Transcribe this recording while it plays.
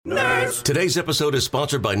Nerds. Today's episode is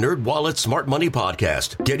sponsored by NerdWallet's Smart Money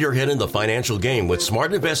Podcast. Get your head in the financial game with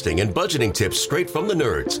smart investing and budgeting tips straight from the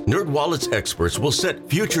nerds. NerdWallet's experts will set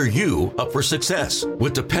future you up for success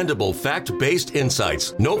with dependable, fact-based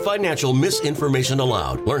insights. No financial misinformation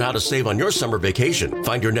allowed. Learn how to save on your summer vacation,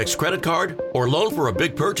 find your next credit card, or loan for a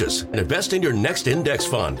big purchase, and invest in your next index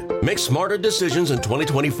fund. Make smarter decisions in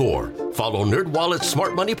 2024. Follow NerdWallet's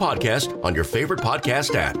Smart Money Podcast on your favorite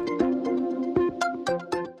podcast app.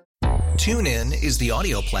 TuneIn is the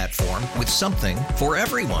audio platform with something for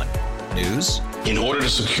everyone. News. In order to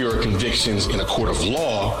secure convictions in a court of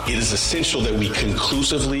law, it is essential that we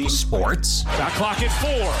conclusively. Sports. Shot clock at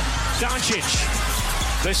 4.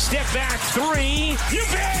 Doncic. The step back 3. You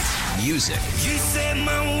bet. Music. You set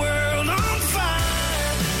my world on fire.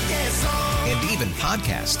 Yes, and even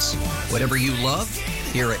podcasts. Whatever you love,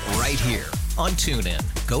 hear it right here on TuneIn.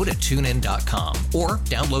 Go to TuneIn.com or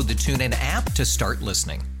download the TuneIn app to start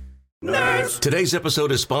listening. Nerds. Today's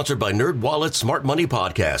episode is sponsored by NerdWallet's Smart Money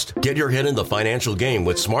Podcast. Get your head in the financial game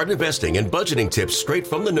with smart investing and budgeting tips straight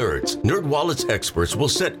from the nerds. NerdWallet's experts will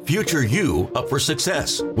set future you up for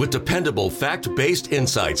success with dependable, fact-based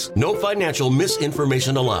insights. No financial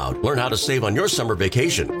misinformation allowed. Learn how to save on your summer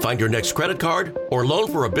vacation, find your next credit card, or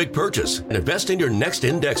loan for a big purchase, and invest in your next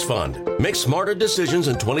index fund. Make smarter decisions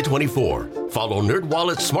in 2024. Follow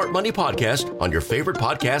NerdWallet's Smart Money Podcast on your favorite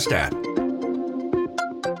podcast app.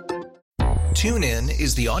 TuneIn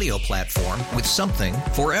is the audio platform with something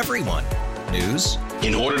for everyone. News.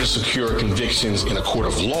 In order to secure convictions in a court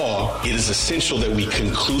of law, it is essential that we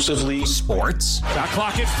conclusively. Sports. Shot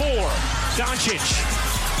clock at 4. Doncic.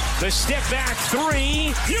 The step back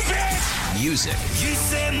 3. You bet. Music. You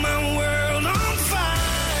set my world on fire.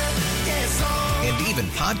 Yes, and even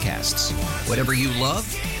podcasts. Whatever you love,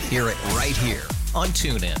 hear it right here on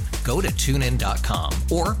TuneIn. Go to TuneIn.com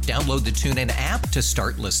or download the TuneIn app to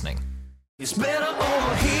start listening. It's better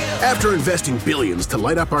over here. After investing billions to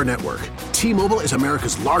light up our network, T-Mobile is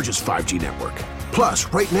America's largest 5G network. Plus,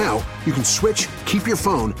 right now, you can switch, keep your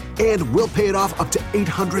phone, and we'll pay it off up to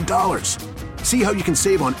 $800. See how you can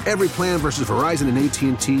save on every plan versus Verizon and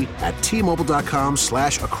AT&T at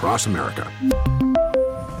T-Mobile.com/across America.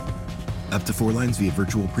 Up to 4 lines via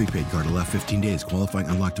virtual prepaid card. Allow 15 days. Qualifying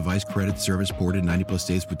unlocked device credit service ported 90-plus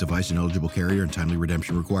days with device and eligible carrier and timely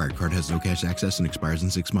redemption required. Card has no cash access and expires in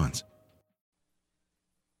 6 months.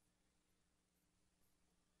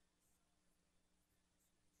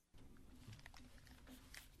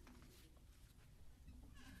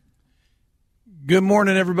 Good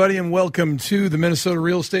morning, everybody, and welcome to the Minnesota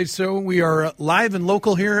Real Estate Show. We are live and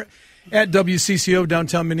local here at WCCO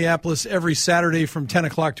downtown Minneapolis every Saturday from 10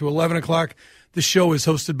 o'clock to 11 o'clock. The show is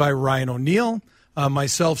hosted by Ryan O'Neill,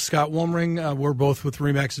 myself, Scott Wollmering. We're both with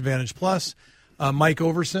RE/MAX Advantage Plus. Mike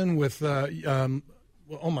Ouverson with oh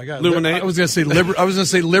my God, Luminate. I was going to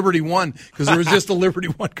say Liberty One because there was just a Liberty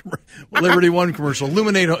One commercial.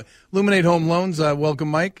 Luminate Home Loans. Welcome,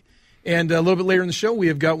 Mike. And a little bit later in the show, we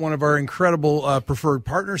have got one of our incredible preferred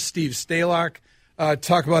partners, Steve Stalock,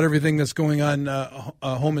 talk about everything that's going on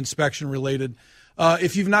home inspection related.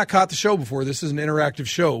 If you've not caught the show before, this is an interactive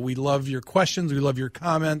show. We love your questions. We love your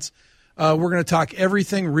comments. We're going to talk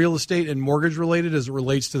everything real estate and mortgage related as it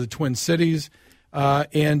relates to the Twin Cities.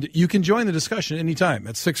 And you can join the discussion anytime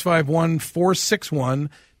at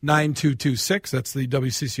 651-461-9226. That's the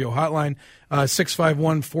WCCO hotline,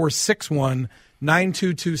 651-461-9226.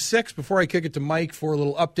 9226. Before I kick it to Mike for a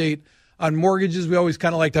little update on mortgages, we always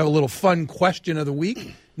kind of like to have a little fun question of the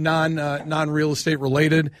week, non-real estate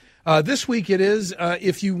related. This week it is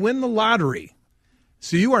if you win the lottery.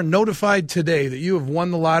 So you are notified today that you have won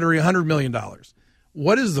the lottery, $100 million.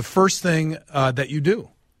 What is the first thing that you do?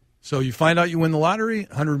 So you find out you win the lottery,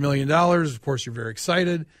 $100 million. Of course, you're very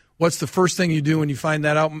excited. What's the first thing you do when you find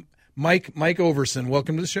that out? Mike Ouverson,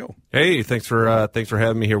 welcome to the show. Hey, thanks for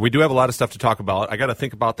having me here. We do have a lot of stuff to talk about. I got to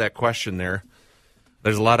think about that question there.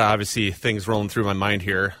 There's a lot of, obviously, things rolling through my mind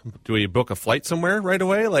here. Do we book a flight somewhere right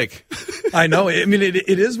away? I know. I mean, it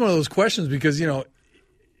is one of those questions because,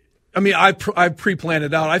 I pre-planned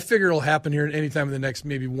it out. I figure it'll happen here anytime in the next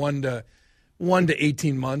maybe 1 to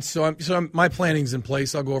 18 months. So my planning's in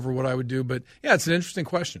place. I'll go over what I would do. But, yeah, it's an interesting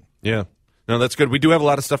question. Yeah. No, that's good. We do have a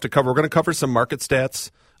lot of stuff to cover. We're going to cover some market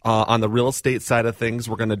stats. On the real estate side of things,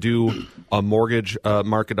 we're going to do a mortgage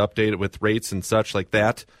market update with rates and such like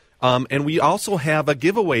that. And we also have a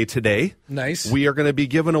giveaway today. Nice. We are going to be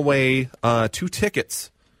giving away 2 tickets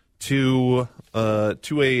to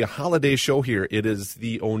a holiday show here. It is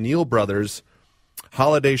the O'Neill Brothers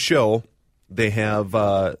holiday show. They have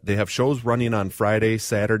shows running on Friday,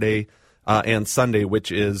 Saturday, and Sunday,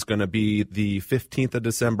 which is going to be the 15th of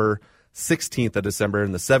December, 16th of December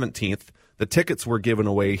and the 17th. The tickets were given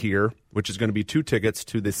away here, which is going to be 2 tickets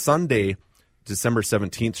to the Sunday, December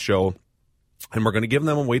 17th show, and we're going to give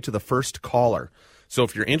them away to the first caller. So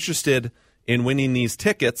if you're interested in winning these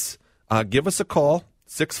tickets, give us a call,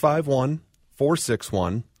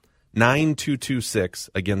 651-461-9226.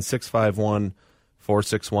 Again,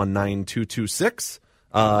 651-461-9226.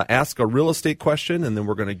 Ask a real estate question, and then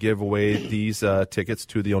we're going to give away these tickets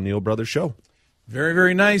to the O'Neill Brothers show. Very,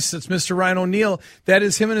 very nice. That's Mr. Ryan O'Neill. That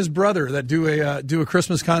is him and his brother that do a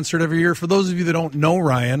Christmas concert every year. For those of you that don't know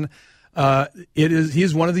Ryan,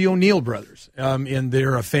 he's one of the O'Neill brothers, and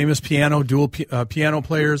they're a famous dual piano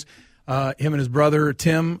players. Him and his brother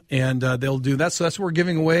Tim, and they'll do that. So that's what we're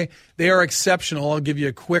giving away. They are exceptional. I'll give you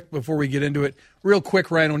a quick, before we get into it, real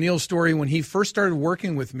quick Ryan O'Neill story. When he first started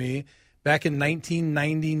working with me back in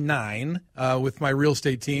 1999 with my real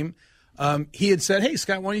estate team, he had said, "Hey,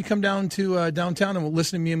 Scott, why don't you come down to downtown and we'll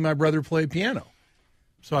listen to me and my brother play piano?"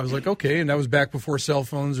 So I was like, okay, and that was back before cell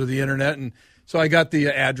phones or the internet, and so I got the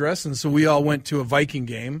address, and so we all went to a Viking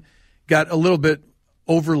game, got a little bit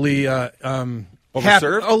overly overserved?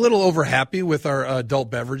 a little over happy with our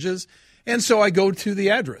adult beverages, and so I go to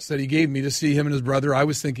the address that he gave me to see him and his brother, I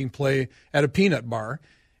was thinking, play at a peanut bar,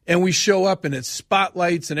 and we show up, and it's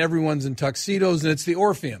spotlights, and everyone's in tuxedos, and it's the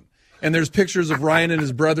Orpheum. And there's pictures of Ryan and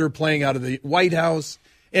his brother playing out of the White House.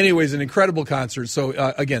 Anyways, an incredible concert. So,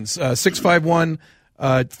 again,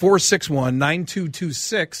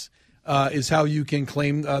 651-461-9226 is how you can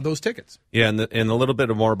claim those tickets. Yeah, and a little bit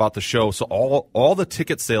more about the show. So all the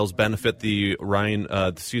ticket sales benefit the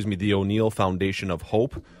the O'Neill Foundation of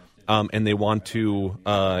Hope, and they want to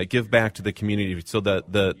give back to the community. So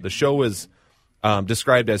the show is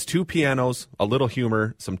described as 2 pianos, a little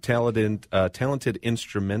humor, some talented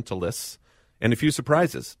instrumentalists, and a few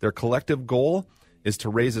surprises. Their collective goal is to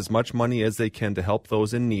raise as much money as they can to help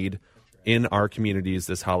those in need in our communities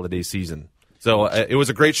this holiday season. So it was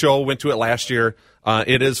a great show. Went to it last year.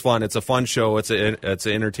 It is fun. It's a fun show. It's an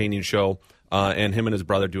entertaining show. And him and his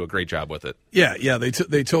brother do a great job with it. Yeah,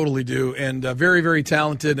 they totally do, and very, very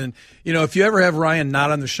talented. And if you ever have Ryan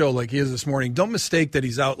not on the show like he is this morning, don't mistake that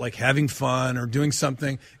he's out like having fun or doing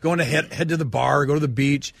something, going to head to the bar, go to the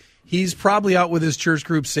beach. He's probably out with his church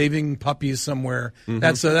group saving puppies somewhere. Mm-hmm.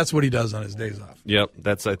 That's what he does on his days off. Yep,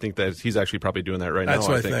 I think that he's actually probably doing that right now. That's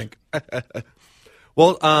what I think.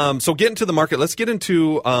 Well, so get into the market. Let's get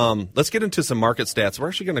into some market stats. We're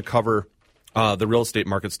actually going to cover the real estate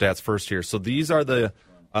market stats first here. So these are the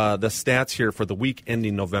stats here for the week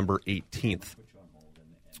ending November 18th.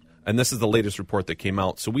 And this is the latest report that came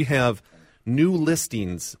out. So we have new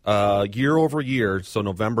listings year over year, so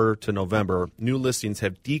November to November, new listings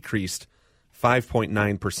have decreased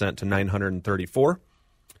 5.9% to 934.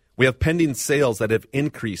 We have pending sales that have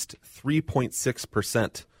increased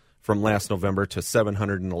 3.6% from last November to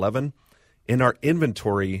 711. And our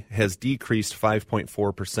inventory has decreased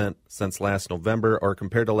 5.4% since last November, or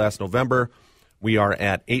compared to last November, we are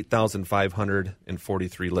at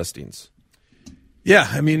 8,543 listings. Yeah,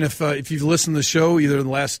 I mean, if you've listened to the show either in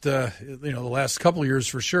the last the last couple of years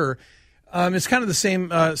for sure, it's kind of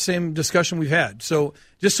the same discussion we've had. So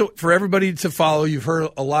just so for everybody to follow, you've heard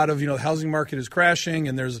a lot of the housing market is crashing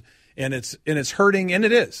and it's hurting, and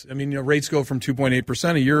it is. I mean, rates go from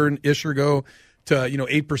 2.8% a year-ish ago to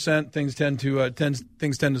 8%. Things tend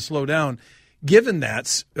to slow down. Given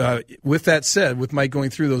that, with that said, with Mike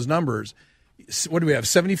going through those numbers, what do we have?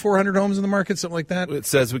 7,400 homes in the market, something like that. It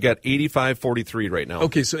says we got 8,543 right now.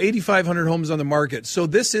 Okay, so 8,500 homes on the market. So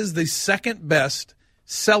this is the second best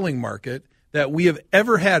selling market that we have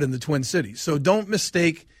ever had in the Twin Cities. So don't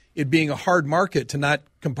mistake it being a hard market to not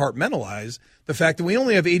compartmentalize the fact that we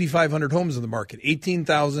only have 8,500 homes in the market.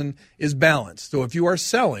 18,000 is balanced. So if you are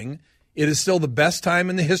selling, it is still the best time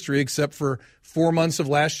in the history, except for 4 months of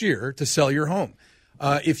last year, to sell your home.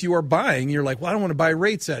 If you are buying, you're like, well, I don't want to buy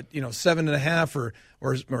rates at 7.5%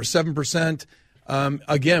 or 7%.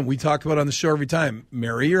 Again, we talk about on the show every time: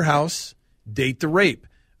 marry your house, date the rate.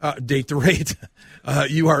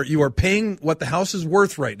 You are paying what the house is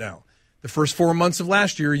worth right now. The first 4 months of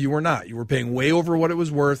last year, you were not. You were paying way over what it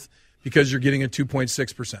was worth because you're getting a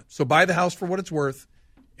 2.6%. So buy the house for what it's worth,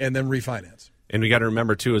 and then refinance. And we got to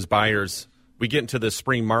remember too, as buyers, we get into the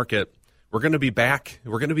spring market. We're going to be back.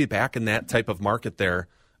 We're going to be back in that type of market there,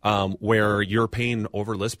 where you're paying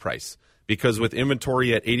over list price, because with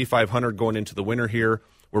inventory at 8,500 going into the winter here,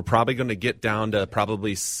 we're probably going to get down to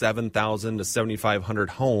probably 7,000 to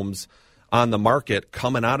 7,500 homes on the market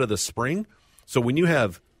coming out of the spring. So when you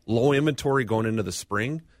have low inventory going into the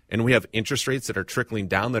spring, and we have interest rates that are trickling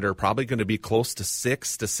down that are probably going to be close to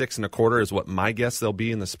 6 to 6.25 is what my guess they'll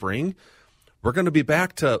be in the spring. We're going to be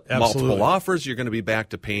back to Absolutely. multiple offers. You're going to be back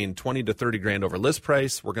to paying 20 to 30 grand over list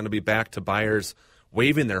price. We're going to be back to buyers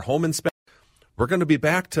waiving their home inspection. We're going to be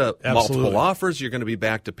back to multiple offers. You're going to be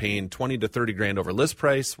back to paying 20 to 30 grand over list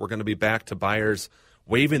price. We're going to be back to buyers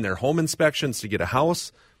waiving their home inspections to get a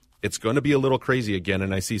house. It's going to be a little crazy again,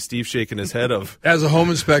 and I see Steve shaking his head of as a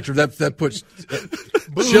home inspector, that puts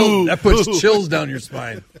chills down your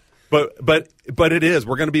spine. But it is.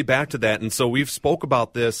 We're going to be back to that, and so we've spoke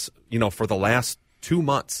about this, for the last 2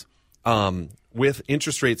 months, with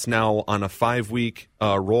interest rates now on a 5-week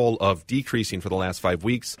roll of decreasing for the last 5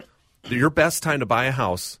 weeks. Your best time to buy a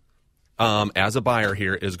house as a buyer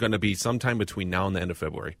here is going to be sometime between now and the end of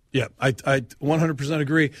February. Yeah, I 100%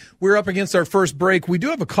 agree. We're up against our first break. We do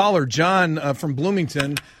have a caller, John from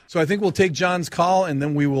Bloomington, so I think we'll take John's call, and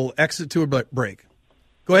then we will exit to a break.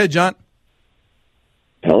 Go ahead, John.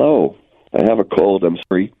 Hello. I have a cold. I'm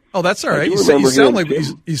sorry. Oh, that's all right. You sound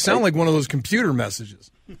like one of those computer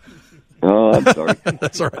messages. Oh, I'm sorry.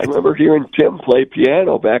 That's all right. I remember hearing Tim play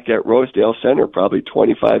piano back at Rosedale Center probably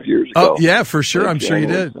 25 years ago. Oh, yeah, for sure. I'm sure you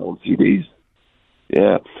did. CDs.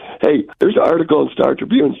 Yeah. Hey, there's an article in Star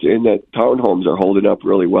Tribune saying that townhomes are holding up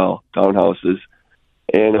really well, townhouses.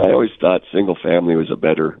 And I always thought single family was a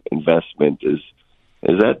better investment. Is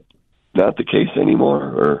that not the case anymore,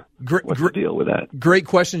 or what's the deal with that? Great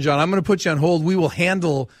question, John. I'm going to put you on hold. We will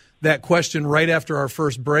handle that question right after our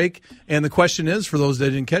first break. And the question is, for those that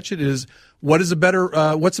didn't catch it, is what's a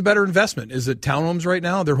better investment? Is it townhomes right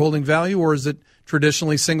now? They're holding value, or is it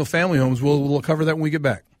traditionally single family homes? We'll cover that when we get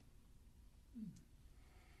back.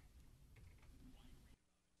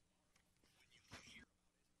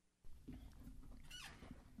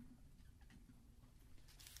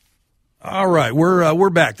 All right,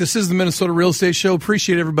 we're back. This is the Minnesota Real Estate Show.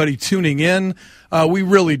 Appreciate everybody tuning in. We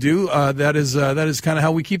really do. That is kind of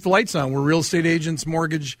how we keep the lights on. We're real estate agents,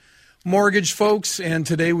 mortgage folks, and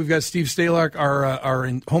today we've got Steve Stalock, our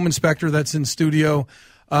home inspector, that's in studio.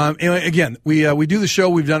 And again, we do the show.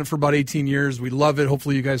 We've done it for about 18 years. We love it.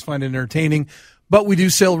 Hopefully, you guys find it entertaining. But we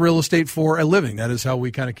do sell real estate for a living. That is how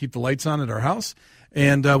we kind of keep the lights on at our house.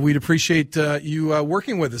 And we'd appreciate you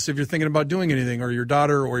working with us if you're thinking about doing anything, or your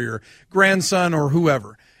daughter or your grandson or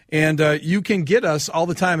whoever. And you can get us all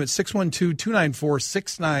the time at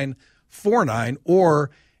 612-294-6949 or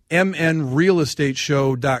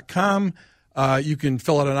mnrealestateshow.com. You can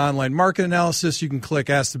fill out an online market analysis. You can click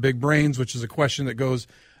Ask the Big Brains, which is a question that goes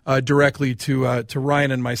directly to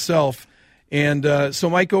Ryan and myself. And so,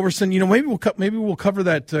 Mike Ouverson, maybe we'll cover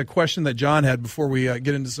that question that John had before we get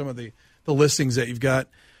into some of the listings that you've got.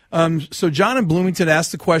 So John in Bloomington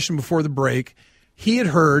asked the question before the break. He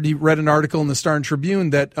read an article in the Star and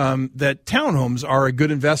Tribune that townhomes are a good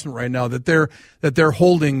investment right now, that they're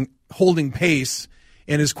holding pace.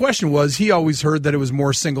 And his question was, he always heard that it was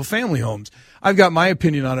more single family homes. I've got my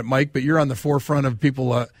opinion on it, Mike, but you're on the forefront of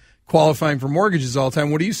people qualifying for mortgages all the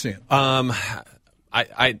time. What are you seeing? I'm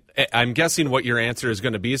guessing what your answer is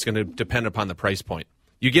going to be is going to depend upon the price point.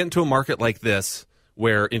 You get into a market like this,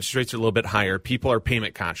 where interest rates are a little bit higher, people are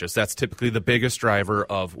payment conscious. That's typically the biggest driver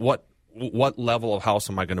of what level of house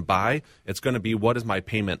am I going to buy. It's going to be, what is my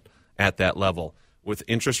payment at that level. With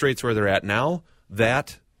interest rates where they're at now,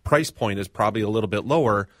 that price point is probably a little bit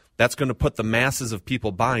lower. That's going to put the masses of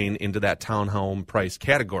people buying into that townhome price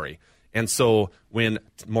category. And so when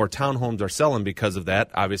more townhomes are selling because of that,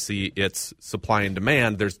 obviously it's supply and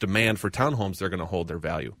demand. There's demand for townhomes. They're going to hold their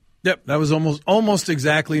value. Yep, that was almost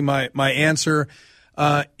exactly my answer.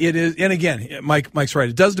 It is, and again, Mike's right.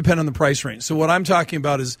 It does depend on the price range. So what I'm talking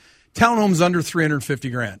about is townhomes under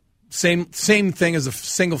 $350,000. Same thing as a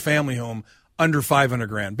single family home under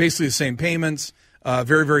 $500,000. Basically the same payments,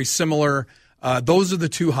 very, very similar. Those are the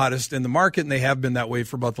two hottest in the market, and they have been that way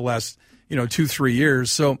for about the last 2-3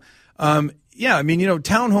 years. So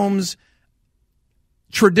townhomes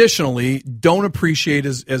traditionally don't appreciate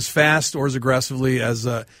as fast or as aggressively as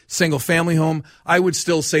a single family home. I would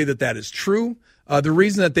still say that is true. The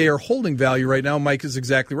reason that they are holding value right now, Mike is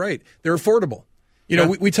exactly right. They're affordable.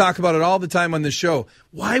 We talk about it all the time on this show.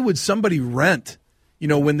 Why would somebody rent,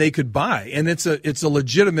 when they could buy? And it's a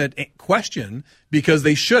legitimate question, because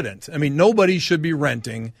they shouldn't. I mean, nobody should be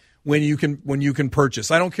renting when you can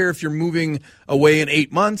purchase. I don't care if you're moving away in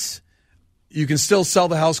 8 months. You can still sell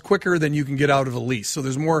the house quicker than you can get out of a lease. So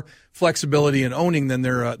there's more flexibility in owning than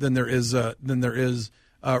there is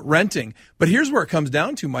renting. But here's where it comes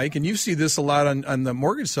down to, Mike, and you see this a lot on the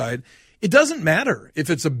mortgage side. It doesn't matter if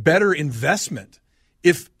it's a better investment.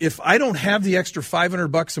 If I don't have the extra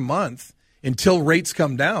 $500 a month until rates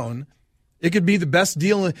come down, it could be the best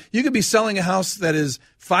deal. You could be selling a house that is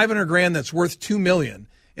 $500,000 that's worth $2 million,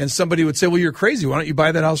 and somebody would say, well, you're crazy. Why don't you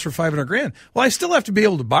buy that house for $500,000? Well, I still have to be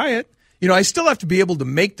able to buy it. I still have to be able to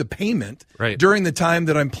make the payment during the time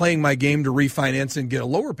that I'm playing my game to refinance and get a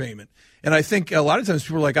lower payment. And I think a lot of times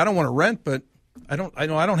people are like, I don't want to rent, but I don't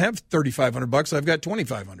have $3,500. I've got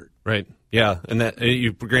 $2,500. Right. Yeah. And that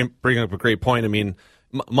you bring up a great point. I mean,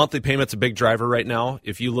 monthly payment's a big driver right now.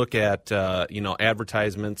 If you look at,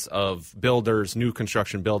 advertisements of builders, new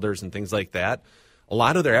construction builders and things like that, a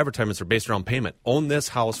lot of their advertisements are based around payment. Own this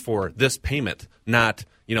house for this payment, not,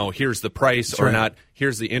 here's the price not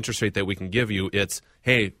here's the interest rate that we can give you. It's,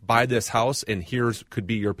 hey, buy this house and here's could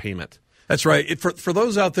be your payment. That's right. For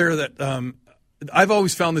those out there that I've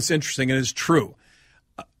always found this interesting, and it's true.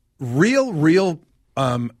 Real,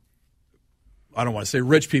 I don't want to say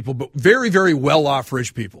rich people, but very, very well-off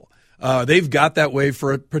rich people. They've got that way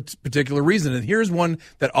for a particular reason. And here's one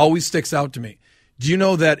that always sticks out to me. Do you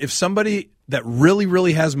know that if somebody that really,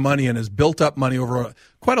 really has money and has built up money over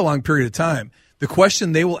quite a long period of time, the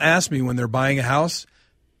question they will ask me when they're buying a house,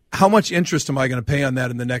 how much interest am I going to pay on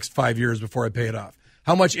that in the next 5 years before I pay it off?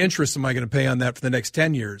 How much interest am I going to pay on that for the next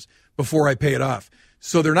 10 years before I pay it off?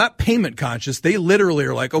 So they're not payment conscious. They literally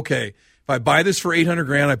are like, okay, if I buy this for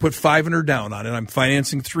 $800,000, I put $500 down on it. I'm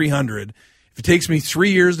financing $300,000. If it takes me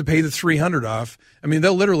 3 years to pay the $300 off, I mean,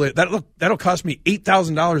 they'll literally that'll cost me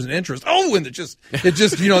 $8,000 in interest. Oh, and it just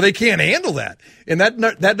they can't handle that, and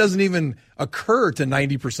that doesn't even occur to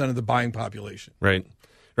 90% of the buying population. Right,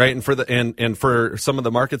 and for some of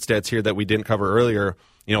the market stats here that we didn't cover earlier,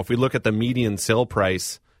 if we look at the median sale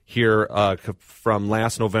price here from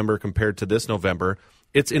last November compared to this November,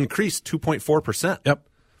 it's increased 2.4%. Yep.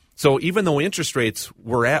 So even though interest rates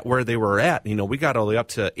were at where they were at, we got all the way up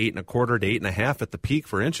to 8.25 to 8.5 at the peak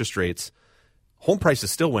for interest rates. Home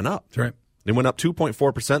prices still went up. That's right. They went up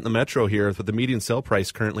 2.4% in the metro here, with the median sale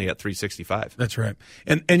price currently at $365. That's right.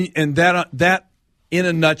 And that in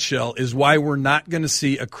a nutshell is why we're not going to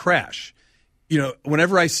see a crash.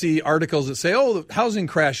 Whenever I see articles that say, "Oh, the housing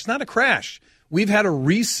crash," it's not a crash. We've had a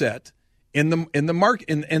reset in the market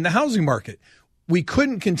in the housing market. We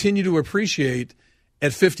couldn't continue to appreciate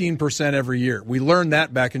at 15% every year. We learned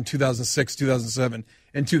that back in 2006, 2007,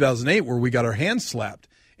 and 2008, where we got our hands slapped.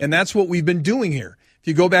 And that's what we've been doing here. If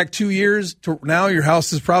you go back 2 years to now, your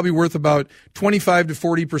house is probably worth about 25 to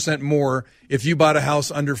 40% more if you bought a house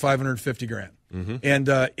under $550,000. Mm-hmm. And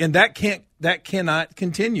that cannot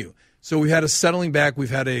continue. So we've had a settling back. We've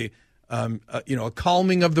had a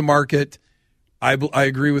calming of the market. I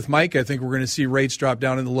agree with Mike. I think we're going to see rates drop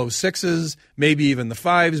down in the low sixes, maybe even the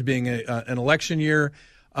fives, being an election year.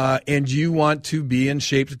 And you want to be in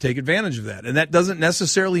shape to take advantage of that. And that doesn't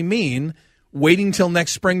necessarily mean waiting till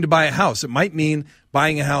next spring to buy a house. It might mean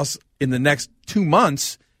buying a house in the next 2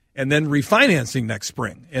 months and then refinancing next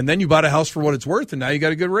spring. And then you bought a house for what it's worth, and now you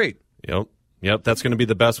got a good rate. Yep. That's going to be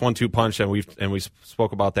the best 1-2 punch, and we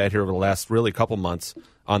spoke about that here over the last really couple months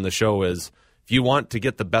on the show. Is if you want to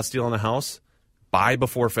get the best deal on a house, buy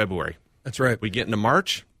before February. That's right. We get into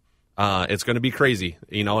March, it's going to be crazy,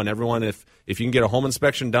 and everyone, if you can get a home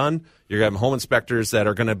inspection done, you're going to have home inspectors that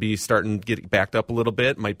are going to be starting to get backed up a little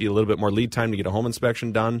bit. Might be a little bit more lead time to get a home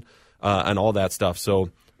inspection done, and all that stuff. So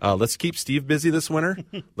let's keep Steve busy this winter.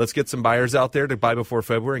 Let's get some buyers out there to buy before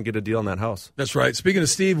February and get a deal on that house. That's right. Speaking of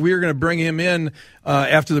Steve, we are going to bring him in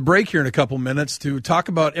after the break here in a couple minutes to talk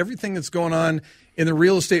about everything that's going on in the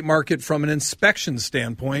real estate market from an inspection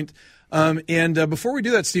standpoint. And before we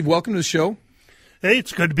do that, Steve, welcome to the show. Hey,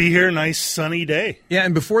 it's good to be here. Nice sunny day. Yeah,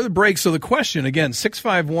 and before the break, so the question, again,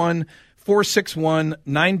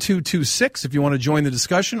 651-461-9226 if you want to join the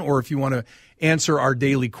discussion or if you want to answer our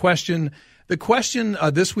daily question. The question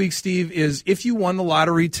this week, Steve, is if you won the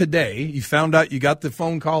lottery today, you found out you got the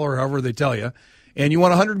phone call or however they tell you, and you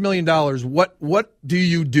won $100 million, what do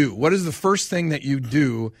you do? What is the first thing that you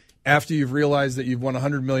do after you've realized that you've won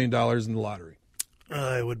 $100 million in the lottery?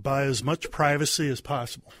 I would buy as much privacy as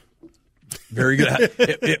possible. Very good.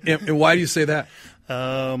 And why do you say that?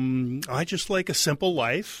 I just like a simple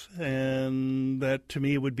life, and that to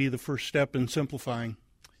me would be the first step in simplifying.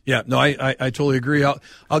 Yeah, no, I totally agree.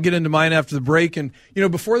 I'll get into mine after the break, and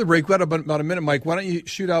before the break, we got about a minute, Mike. Why don't you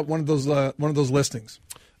shoot out one of those listings?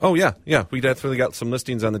 Oh yeah, we definitely got some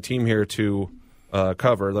listings on the team here to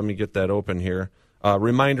cover. Let me get that open here.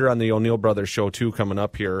 Reminder on the O'Neill Brothers show too coming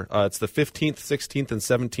up here. It's the 15th, 16th, and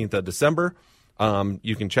 17th of December.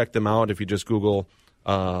 You can check them out if you just Google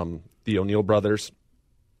the O'Neill Brothers.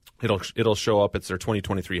 It'll show up. It's their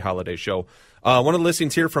 2023 holiday show. One of the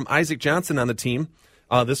listings here from Isaac Johnson on the team.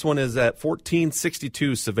 This one is at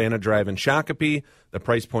 1462 Savannah Drive in Shakopee. The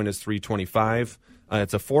price point is $325.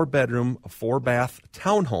 It's a 4-bedroom, 4-bath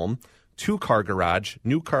townhome, 2-car garage,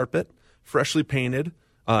 new carpet, freshly painted.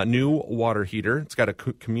 New water heater. It's got a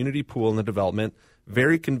community pool in the development.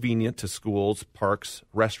 Very convenient to schools, parks,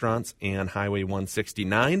 restaurants, and Highway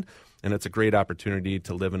 169. And it's a great opportunity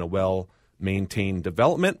to live in a well-maintained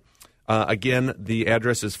development. Again, the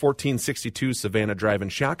address is 1462 Savannah Drive in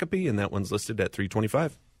Shakopee, and that one's listed at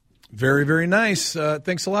 $325. Very, very nice.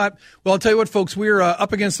 Thanks a lot. Well, I'll tell you what, folks, we're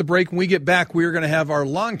up against the break. When we get back, we're going to have our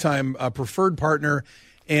longtime preferred partner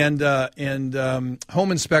and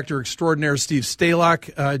home inspector extraordinaire, Steve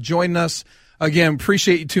Stalock, join us. Again,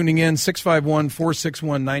 appreciate you tuning in.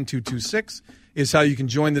 651-461-9226 is how you can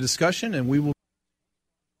join the discussion, and we will.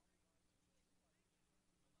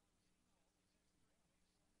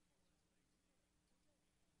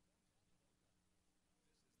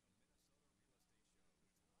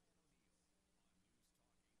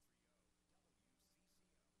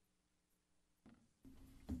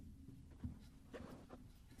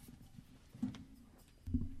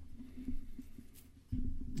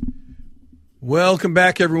 Welcome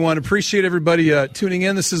back, everyone. Appreciate everybody tuning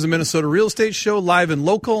in. This is the Minnesota Real Estate Show, live and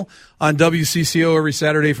local on WCCO every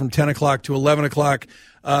Saturday from 10 o'clock to 11 o'clock.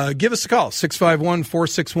 Give us a call,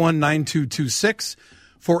 651-461-9226,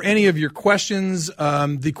 for any of your questions.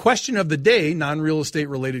 The question of the day, non-real estate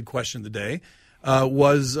related question of the day,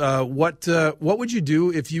 was what would you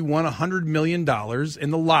do if you won $100 million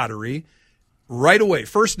in the lottery right away,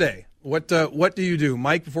 first day? What do you do?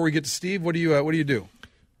 Mike, before we get to Steve, what do you do?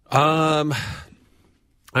 I'm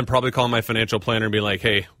probably calling my financial planner and being like,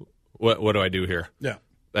 hey, what do I do here? Yeah.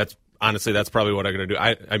 That's probably what I'm going to do.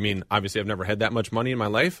 I mean, obviously I've never had that much money in my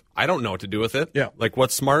life. I don't know what to do with it. Yeah. Like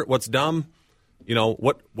what's smart, what's dumb,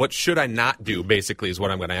 what should I not do basically is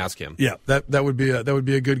what I'm going to ask him. Yeah, that would be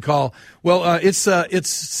a good call. Well, it's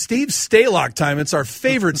Steve Stalock time. It's our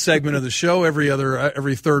favorite segment of the show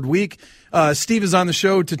every third week. Steve is on the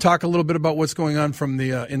show to talk a little bit about what's going on from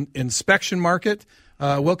the inspection market.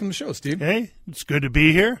 Welcome to the show, Steve. Hey, it's good to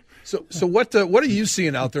be here. So what are you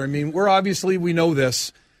seeing out there? I mean, we know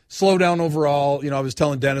this slowdown overall. I was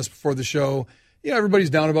telling Dennis before the show, everybody's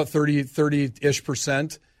down about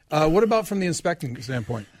 30-ish%. What about from the inspecting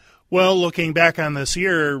standpoint? Well, looking back on this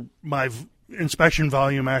year, my inspection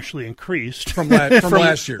volume actually increased from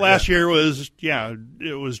last year. Last year was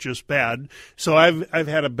it was just bad. So I've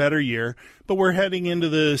had a better year, but we're heading into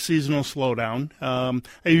the seasonal slowdown.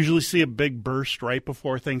 I usually see a big burst right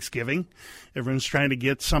before Thanksgiving. Everyone's trying to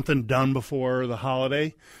get something done before the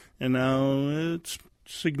holiday, and now it's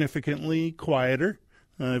significantly quieter.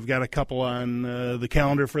 I've got a couple on the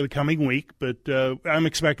calendar for the coming week, but I'm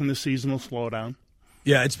expecting the seasonal slowdown.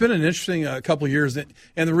 Yeah, it's been an interesting couple of years. And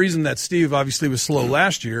the reason that Steve obviously was slow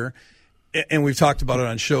last year, and we've talked about it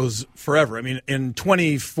on shows forever. I mean, in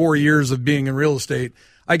 24 years of being in real estate,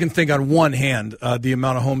 I can think on one hand the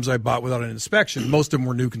amount of homes I bought without an inspection. Most of them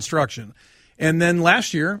were new construction. And then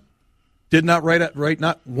last year, did not write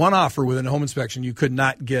not one offer with a home inspection. You could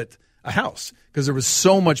not get a house because there was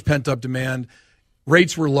so much pent-up demand.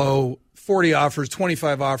 Rates were low, 40 offers,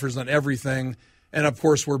 25 offers on everything. And, of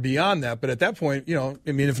course, we're beyond that. But at that point,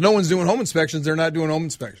 if no one's doing home inspections, they're not doing home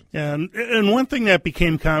inspections. Yeah, and one thing that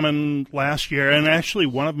became common last year, and actually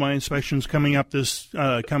one of my inspections coming up this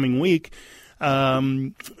coming week,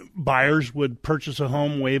 buyers would purchase a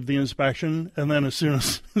home, waive the inspection, and then as soon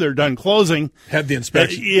as they're done closing, have the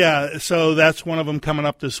inspection. Yeah, so that's one of them coming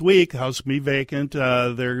up this week. The house will be vacant.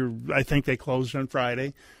 I think they closed on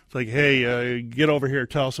Friday. It's like, hey, get over here,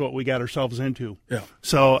 tell us what we got ourselves into. Yeah.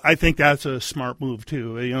 So I think that's a smart move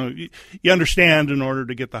too. You understand in order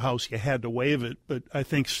to get the house you had to waive it, but I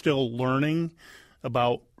think still learning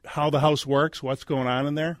about how the house works, what's going on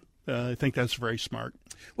in there, I think that's very smart.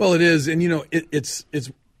 Well, it is, and it's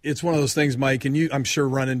one of those things, Mike, and you I'm sure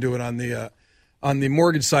run into it on the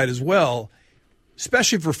mortgage side as well,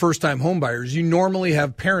 especially for first-time home buyers. You normally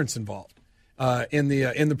have parents involved. In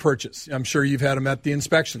the purchase. I'm sure you've had them at the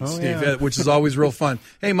inspections, Steve, yeah. Which is always real fun.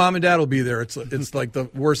 Hey, Mom and Dad will be there. It's like the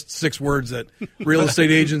worst 6 words that real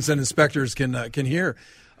estate agents and inspectors can hear.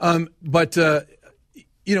 But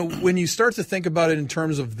when you start to think about it in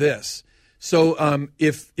terms of this, so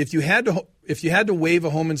if you had to waive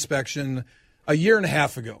a home inspection a year and a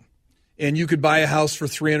half ago, and you could buy a house for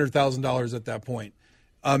 $300,000 at that point,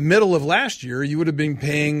 middle of last year you would have been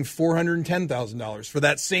paying $410,000 for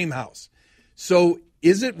that same house. So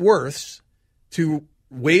is it worth to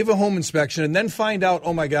waive a home inspection and then find out,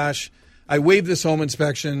 oh, my gosh, I waived this home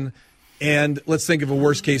inspection, and let's think of a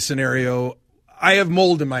worst-case scenario. I have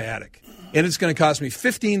mold in my attic, and it's going to cost me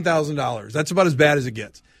 $15,000. That's about as bad as it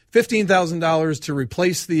gets. $15,000 to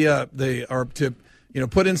replace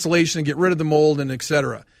put insulation and get rid of the mold and et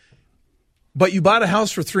cetera. But you bought a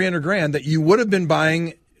house for $300,000 that you would have been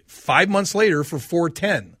buying 5 months later for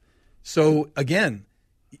 $410. So again,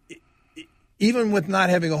 even with not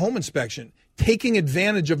having a home inspection, taking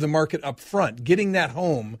advantage of the market up front, getting that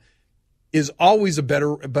home is always a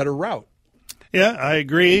better route. Yeah, I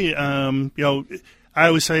agree. I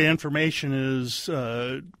always say information is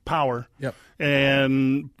power. Yep.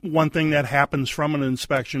 And one thing that happens from an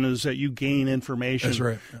inspection is that you gain information. That's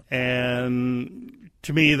right. Yep. And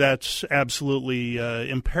to me, that's absolutely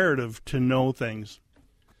imperative to know things.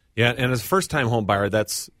 Yeah, and as a first-time home buyer,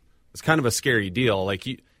 it's kind of a scary deal. Like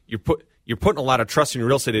you're putting a lot of trust in your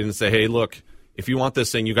real estate agent and say, hey, look, if you want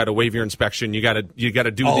this thing, you got to waive your inspection. You got to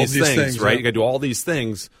do all these things, right? Yeah. You got to do all these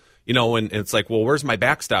things, and it's like, well, where's my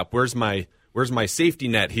backstop? Where's my safety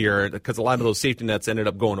net here? Because a lot of those safety nets ended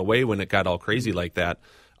up going away when it got all crazy like that.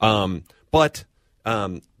 But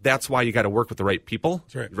that's why you got to work with the right people,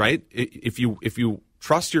 right? If you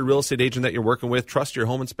trust your real estate agent that you're working with, trust your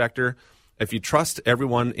home inspector, if you trust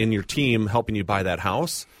everyone in your team helping you buy that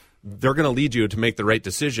house, they're going to lead you to make the right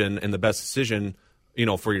decision and the best decision,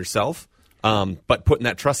 for yourself. But putting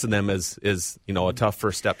that trust in them is a tough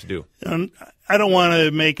first step to do. And I don't want to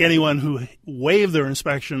make anyone who waived their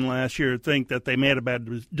inspection last year think that they made a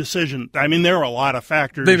bad decision. I mean, there were a lot of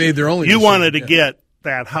factors. They made their own decision. You wanted to yeah. get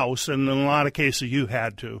that house, and in a lot of cases you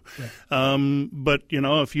had to. Yeah. But,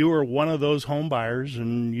 if you were one of those home buyers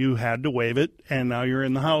and you had to waive it, and now you're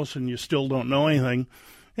in the house and you still don't know anything,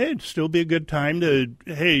 hey, it'd still be a good time to,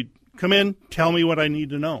 hey, come in, tell me what I need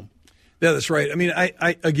to know. Yeah, that's right. I mean,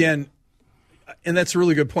 I again, and that's a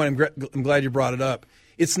really good point. I'm glad you brought it up.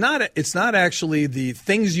 It's not actually the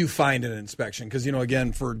things you find in an inspection because,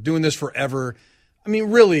 again, for doing this forever, I mean,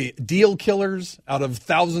 really, deal killers out of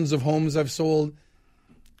thousands of homes I've sold,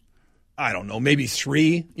 I don't know, maybe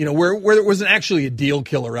 3, where there wasn't actually a deal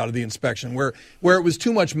killer out of the inspection, where it was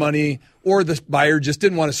too much money or the buyer just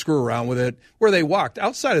didn't want to screw around with it, where they walked.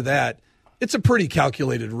 Outside of that, it's a pretty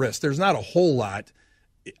calculated risk. There's not a whole lot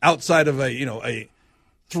outside of a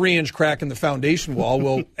 3-inch crack in the foundation wall.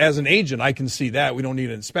 Well, as an agent, I can see that. We don't need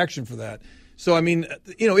an inspection for that. So, I mean,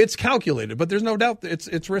 it's calculated, but there's no doubt that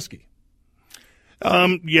it's risky.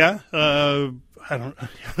 Yeah. I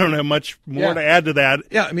don't have much more to add to that.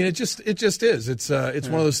 Yeah, I mean, it just is. It's one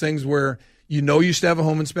of those things where you should have a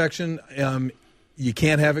home inspection. You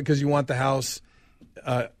can't have it because you want the house.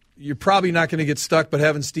 You're probably not going to get stuck, but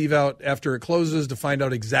having Steve out after it closes to find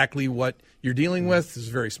out exactly what you're dealing with is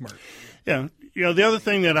very smart. Yeah. The other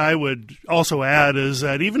thing that I would also add is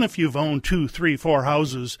that even if you've owned 2, 3, 4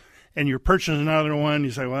 houses and you're purchasing another one,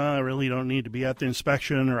 you say, well, I really don't need to be at the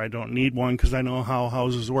inspection, or I don't need one because I know how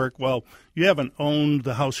houses work. Well, you haven't owned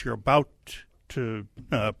the house you're about to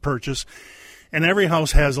purchase, and every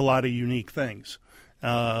house has a lot of unique things.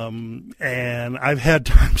 And I've had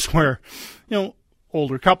times where,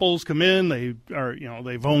 older couples come in,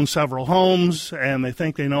 they've owned several homes, and they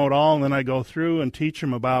think they know it all, and then I go through and teach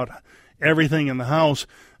them about everything in the house,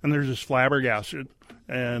 and they're just flabbergasted.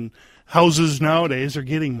 And houses nowadays are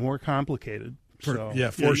getting more complicated. So,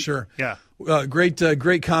 sure. Yeah.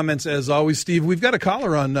 Great comments as always, Steve. We've got a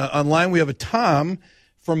caller online. We have a Tom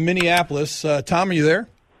from Minneapolis. Tom, are you there?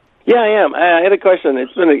 Yeah, I am. I had a question.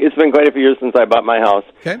 It's been quite a few years since I bought my house.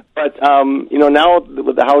 Okay. But now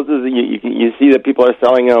with the houses, you see that people are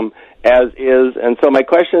selling them as is, and so my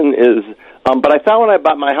question is. But I thought when I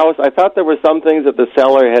bought my house, I thought there were some things that the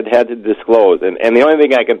seller had to disclose. And the only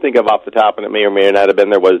thing I can think of off the top, and it may or may not have been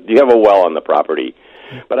there, was, do you have a well on the property?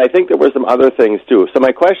 But I think there were some other things, too. So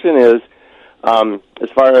my question is, as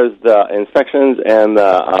far as the inspections and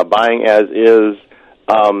the buying as is,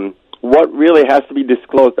 what really has to be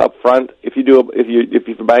disclosed up front if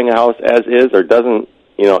you're buying a house as is, or doesn't,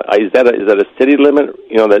 is that a city limit,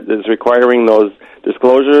 that is requiring those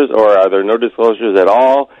disclosures, or are there no disclosures at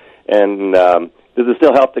all? And does it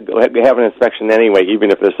still help to have an inspection anyway, even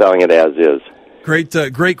if they're selling it as is?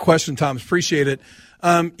 Great question, Tom. Appreciate it.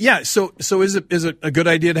 So is it a good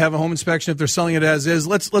idea to have a home inspection if they're selling it as is?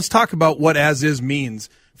 Let's talk about what as is means.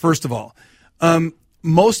 First of all,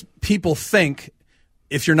 most people think,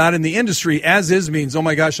 if you're not in the industry, as is means, oh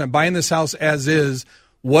my gosh, I'm buying this house as is.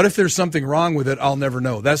 What if there's something wrong with it? I'll never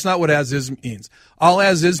know. That's not what as is means. All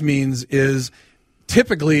as is means is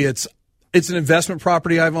typically it's an investment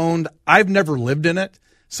property I've owned. I've never lived in it,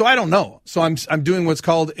 so I don't know. So I'm doing what's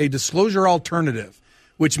called a disclosure alternative,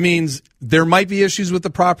 which means there might be issues with the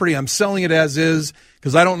property. I'm selling it as is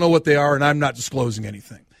because I don't know what they are, and I'm not disclosing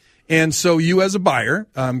anything. And so you as a buyer,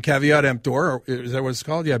 caveat emptor, or is that what it's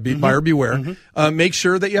called? Yeah, buyer beware. Mm-hmm. Make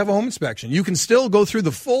sure that you have a home inspection. You can still go through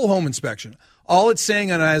the full home inspection. All it's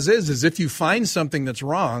saying on as is if you find something that's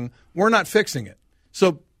wrong, we're not fixing it.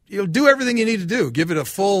 So do everything you need to do. Give it a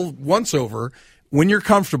full once-over. when you're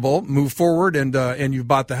comfortable, move forward and you've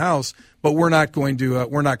bought the house, but we're not going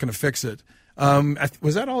to fix it.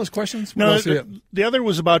 Was that all his questions? No, the other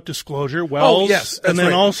was about disclosure. Wells, yes, and then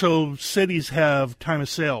right. Also cities have time of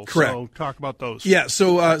sale. Correct. So talk about those. Yeah.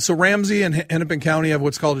 So Ramsey and Hennepin County have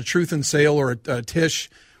what's called a truth in sale or a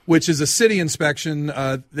TISH, which is a city inspection.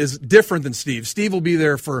 Is different than Steve. Steve will be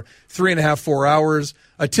there for 3.5, 4 hours.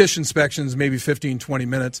 A TISH inspection is maybe 15, 20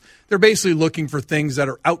 minutes. They're basically looking for things that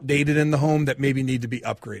are outdated in the home that maybe need to be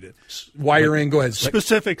upgraded. Wiring. Go ahead.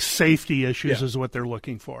 Specific safety issues is what they're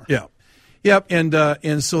looking for. Yeah. Yep,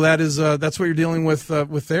 and so that's what you're dealing with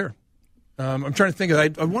there. I'm trying to think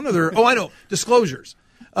of one other. Oh, I know, disclosures.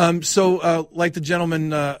 Like the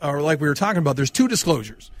gentleman or like we were talking about, there's two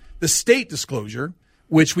disclosures. The state disclosure,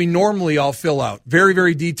 which we normally all fill out, very,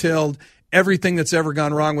 very detailed. Everything that's ever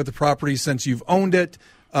gone wrong with the property since you've owned it.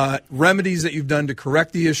 Remedies that you've done to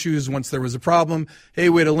correct the issues once there was a problem. Hey,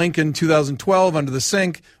 we had a leak in 2012 under the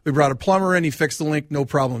sink. We brought a plumber in. He fixed the leak. No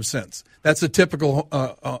problem since. That's a typical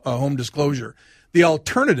home disclosure. The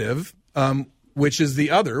alternative, which is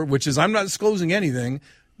the other, which is I'm not disclosing anything,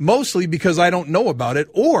 mostly because I don't know about it,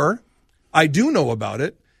 or I do know about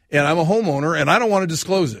it, and I'm a homeowner, and I don't want to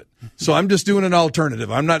disclose it. So I'm just doing an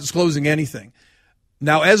alternative. I'm not disclosing anything.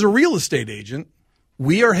 Now, as a real estate agent,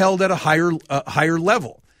 we are held at a higher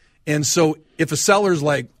level. And so if a seller's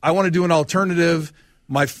like, I want to do an alternative,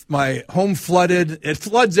 my home flooded, it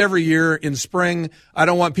floods every year in spring. I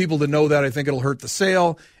don't want people to know that. I think it'll hurt the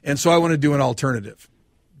sale. And so I want to do an alternative.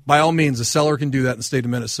 By all means, a seller can do that in the state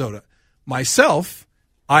of Minnesota. Myself,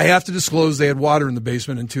 I have to disclose they had water in the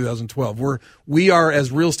basement in 2012. We are,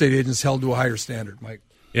 as real estate agents, held to a higher standard, Mike.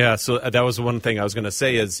 Yeah, so that was one thing I was going to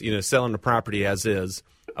say is, selling the property as is.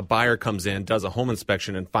 A buyer comes in, does a home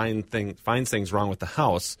inspection, and finds things wrong with the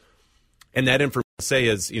house. And that information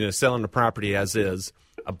is, selling the property as is.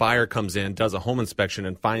 A buyer comes in, does a home inspection,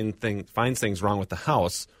 and finds things wrong with the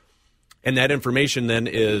house. And that information then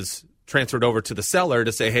is transferred over to the seller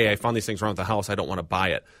to say, hey, I found these things wrong with the house. I don't want to buy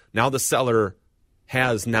it. Now the seller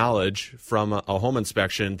has knowledge from a home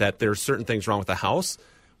inspection that there's certain things wrong with the house.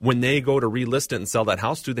 When they go to relist it and sell that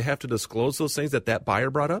house, do they have to disclose those things that buyer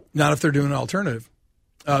brought up? Not if they're doing an alternative.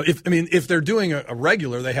 If they're doing a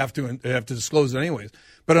regular, they have to disclose it anyways.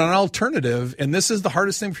 But an alternative, and this is the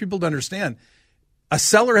hardest thing for people to understand, a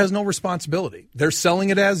seller has no responsibility. They're selling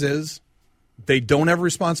it as is. They don't have a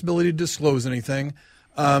responsibility to disclose anything.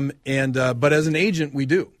 But as an agent, we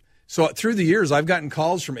do. So through the years, I've gotten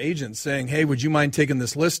calls from agents saying, hey, would you mind taking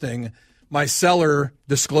this listing? My seller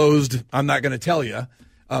disclosed, I'm not going to tell you,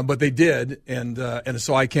 but they did, and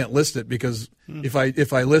so I can't list it because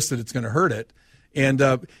if I list it, it's going to hurt it. And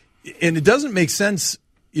it doesn't make sense,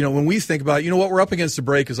 when we think about, what we're up against the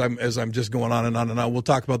break as I'm just going on and on and on. We'll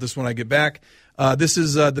talk about this when I get back. This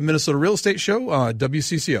is the Minnesota Real Estate Show,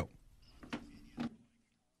 WCCO.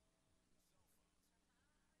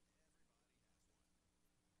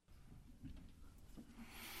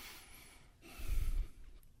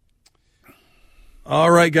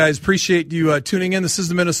 All right, guys, appreciate you tuning in. This is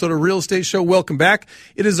the Minnesota Real Estate Show. Welcome back.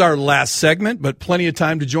 It is our last segment, but plenty of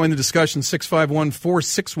time to join the discussion.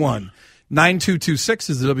 651-461-9226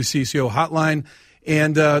 is the WCCO hotline.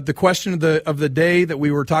 And the question of the day that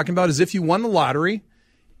we were talking about is, if you won the lottery,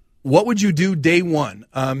 what would you do day one?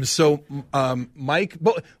 Mike,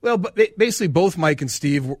 basically both Mike and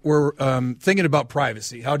Steve were thinking about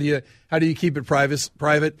privacy. How do you keep it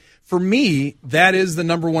private? For me, that is the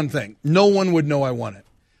number one thing. No one would know I won it.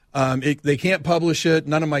 They can't publish it.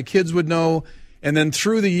 None of my kids would know. And then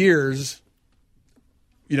through the years,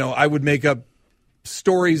 I would make up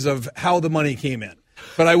stories of how the money came in.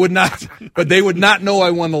 But I would not. But they would not know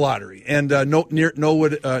I won the lottery, and nor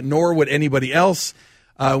would anybody else.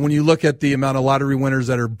 When you look at the amount of lottery winners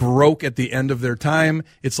that are broke at the end of their time,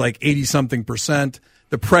 it's like 80-something%.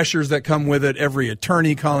 The pressures that come with it, every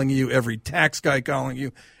attorney calling you, every tax guy calling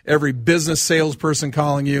you, every business salesperson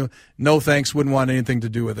calling you, no thanks, wouldn't want anything to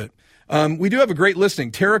do with it. We do have a great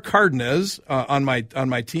listing. Tara Cardenas on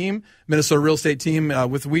my team, Minnesota Real Estate team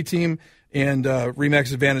with the We Team and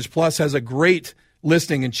RE/MAX Advantage Plus has a great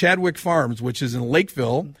listing in Chadwick Farms, which is in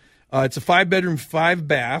Lakeville. It's a 5-bedroom,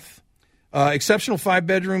 5-bath. Exceptional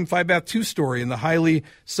 5-bedroom, 5-bath, 2-story in the highly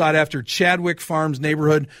sought-after Chadwick Farms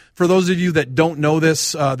neighborhood. For those of you that don't know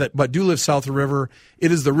this, but do live south of the river,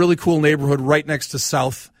 it is the really cool neighborhood right next to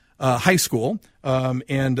South High School,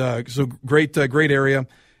 so great area.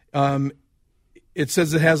 It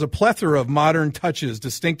says it has a plethora of modern touches,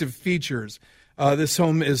 distinctive features. This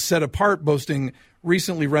home is set apart, boasting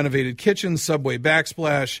recently renovated kitchen, subway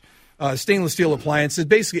backsplash, stainless steel appliances,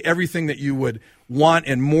 basically everything that you would want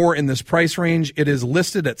and more in this price range. It is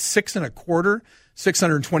listed at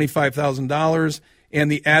 $625,000,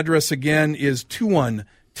 and the address again is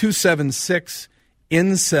 21276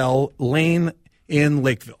 Incel Lane in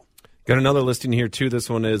Lakeville. Got another listing here too. This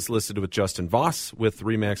one is listed with Justin Voss with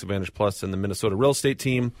RE/MAX Advantage Plus and the Minnesota Real Estate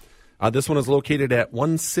Team. This one is located at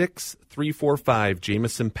 16345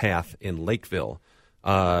 Jameson Path in Lakeville.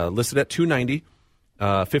 Listed at $290,000.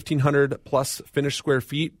 1,500 plus finished square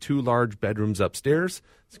feet, 2 large bedrooms upstairs.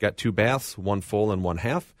 It's got 2 baths, 1 full and 1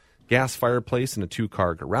 half, gas fireplace, and a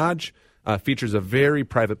 2-car garage. Features a very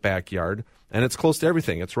private backyard, and it's close to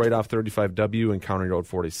everything. It's right off 35W and County Road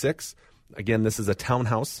 46. Again, this is a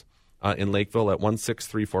townhouse in Lakeville at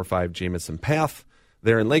 16345 Jameson Path.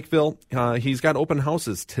 There in Lakeville, he's got open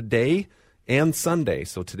houses today and Sunday.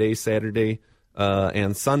 So today, Saturday,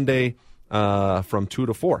 and Sunday from 2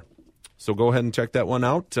 to 4. So go ahead and check that one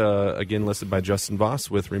out. Again, listed by Justin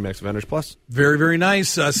Voss with RE/MAX Advantage Plus. Very, very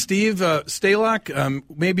nice. Steve Stalock,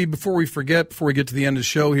 maybe before we get to the end of the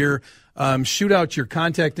show here, shoot out your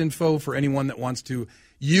contact info for anyone that wants to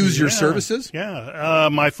use your services. Yeah.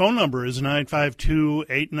 My phone number is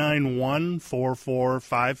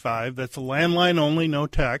 952-891-4455. That's a landline only, no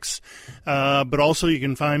text. But also you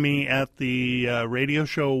can find me at the radio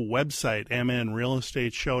show website,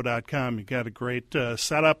 mnrealestateshow.com. You've got a great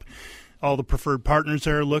setup. All the preferred partners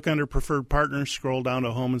there. Look under preferred partners, scroll down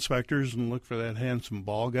to home inspectors, and look for that handsome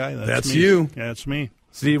ball guy. That's me. you. Yeah, that's me.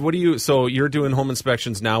 Steve, so you're doing home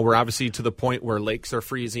inspections now. We're obviously to the point where lakes are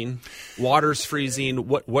freezing, water's freezing.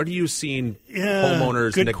 What are you seeing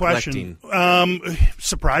homeowners good neglecting? Question.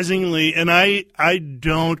 Surprisingly, and I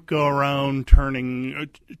don't go around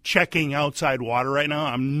checking outside water right now.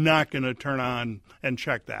 I'm not going to turn on and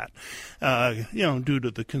check that, due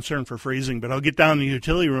to the concern for freezing. But I'll get down in the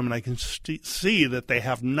utility room and I can see that they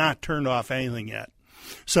have not turned off anything yet.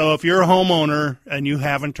 So if you're a homeowner and you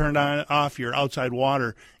haven't turned off your outside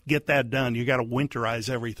water, get that done. You got to winterize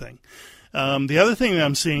everything. The other thing that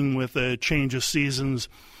I'm seeing with the change of seasons,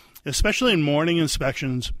 especially in morning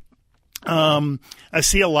inspections, I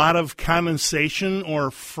see a lot of condensation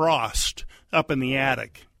or frost up in the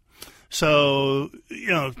attic. So,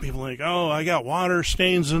 people are like, oh, I got water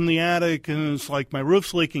stains in the attic and it's like my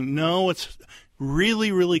roof's leaking. No, it's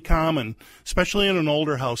really, really common, especially in an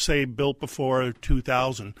older house, say built before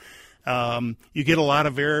 2000. You get a lot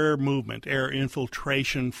of air movement, air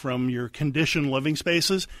infiltration from your conditioned living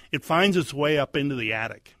spaces. It finds its way up into the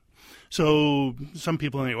attic. So some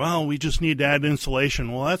people think, well, we just need to add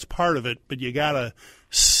insulation. Well, that's part of it, but you got to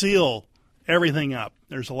seal everything up.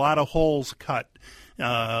 There's a lot of holes cut.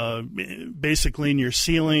 Basically in your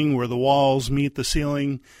ceiling where the walls meet the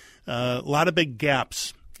ceiling, a lot of big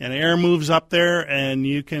gaps. And air moves up there, and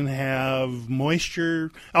you can have moisture.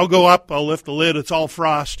 I'll go up, I'll lift the lid, it's all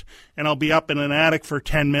frost, and I'll be up in an attic for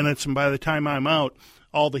 10 minutes, and by the time I'm out,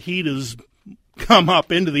 all the heat has come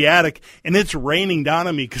up into the attic, and it's raining down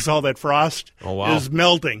on me because all that frost is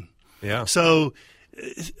melting. Yeah. So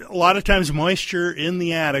a lot of times moisture in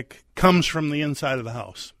the attic comes from the inside of the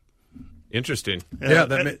house. Interesting. Yeah,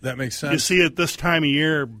 that makes sense. You see it this time of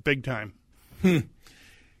year, big time.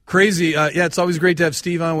 Crazy. It's always great to have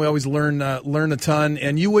Steve on. We always learn a ton,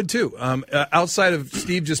 and you would too. Outside of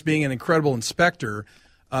Steve just being an incredible inspector,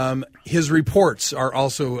 his reports are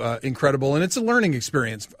also incredible, and it's a learning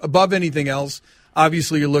experience. Above anything else,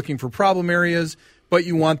 obviously you're looking for problem areas, but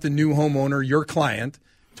you want the new homeowner, your client,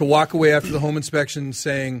 to walk away after the home inspection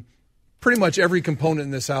saying, pretty much every component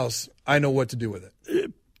in this house, I know what to do with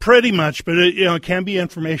it. Pretty much, but it can be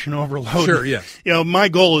information overload. Sure, yes. My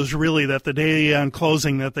goal is really that the day on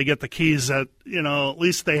closing that they get the keys, that at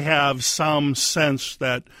least they have some sense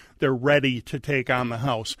that they're ready to take on the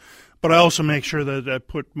house. But I also make sure that I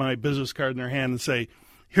put my business card in their hand and say,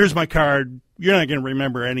 "Here's my card. You're not going to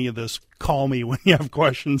remember any of this. Call me when you have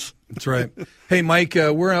questions." That's right. Hey, Mike,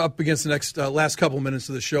 we're up against the last couple minutes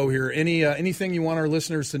of the show here. Anything you want our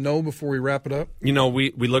listeners to know before we wrap it up? We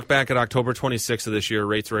look back at October 26th of this year.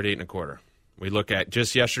 Rates were at 8.25. We look at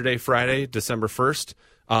just yesterday, Friday, December 1st.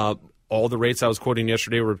 All the rates I was quoting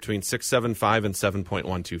yesterday were between 6.75 and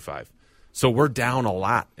 7.125. So we're down a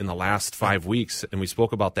lot in the last 5 weeks, and we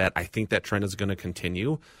spoke about that. I think that trend is going to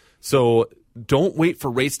continue. So don't wait for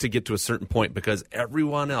rates to get to a certain point, because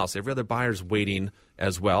everyone else, every other buyer is waiting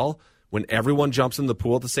as well. When everyone jumps in the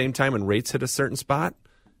pool at the same time and rates hit a certain spot,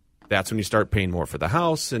 that's when you start paying more for the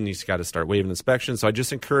house, and you got to start waiving inspections. So I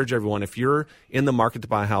just encourage everyone, if you're in the market to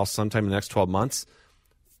buy a house sometime in the next 12 months,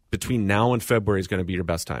 between now and February is going to be your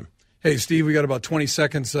best time. Hey, Steve, we got about 20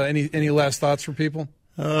 seconds. Any last thoughts for people?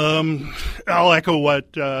 I'll echo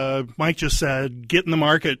what Mike just said. Get in the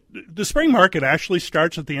market. The spring market actually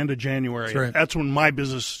starts at the end of January. That's right. That's when my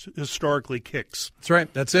business historically kicks. That's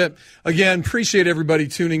right. That's it. Again, appreciate everybody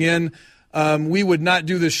tuning in. We would not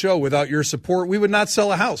do this show without your support. We would not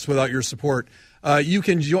sell a house without your support. You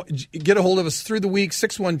can get a hold of us through the week,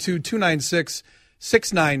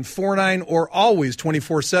 612-296-6949, or always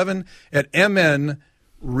 24/7 at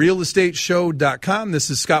mnrealestateshow.com. This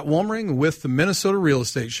is Scott Wollmering with the Minnesota Real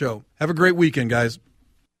Estate Show. Have a great weekend, guys.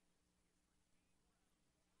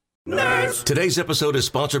 Nerds. Today's episode is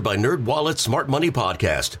sponsored by NerdWallet's Smart Money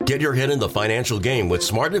Podcast. Get your head in the financial game with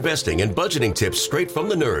smart investing and budgeting tips straight from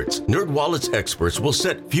the nerds. NerdWallet's experts will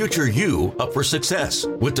set future you up for success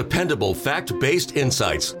with dependable, fact-based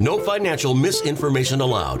insights. No financial misinformation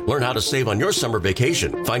allowed. Learn how to save on your summer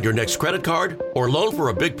vacation, find your next credit card, or loan for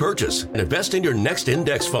a big purchase, and invest in your next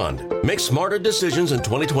index fund. Make smarter decisions in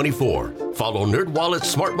 2024. Follow NerdWallet's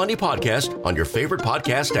Smart Money Podcast on your favorite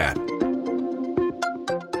podcast app.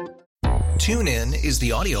 TuneIn is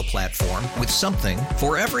the audio platform with something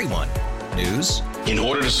for everyone. News. In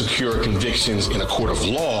order to secure convictions in a court of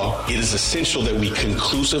law, it is essential that we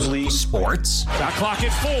conclusively. Sports. Shot clock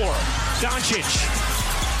at 4. Doncic.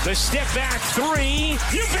 The step back 3.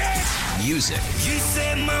 You bet. Music. You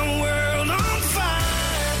set my world on fire.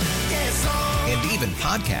 Yes, and even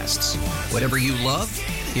podcasts. Whatever you love,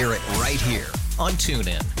 hear it right here on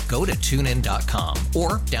TuneIn. Go to TuneIn.com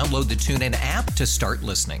or download the TuneIn app to start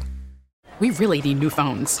listening. We really need new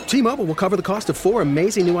phones. T-Mobile will cover the cost of 4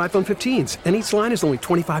 amazing new iPhone 15s, and each line is only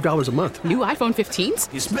 $25 a month. New iPhone 15s?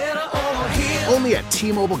 It's better over here. Only at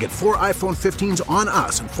T-Mobile, get 4 iPhone 15s on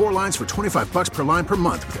us and 4 lines for $25 per line per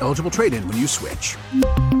month with eligible trade-in when you switch.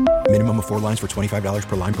 Minimum of 4 lines for $25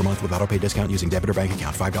 per line per month with autopay discount using debit or bank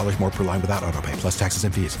account. $5 more per line without autopay, plus taxes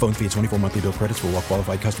and fees. Phone fee at 24 monthly bill credits for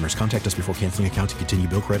well-qualified customers. Contact us before canceling account to continue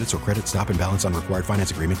bill credits or credit stop and balance on required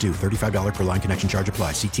finance agreement due. $35 per line connection charge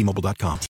applies. See T-Mobile.com.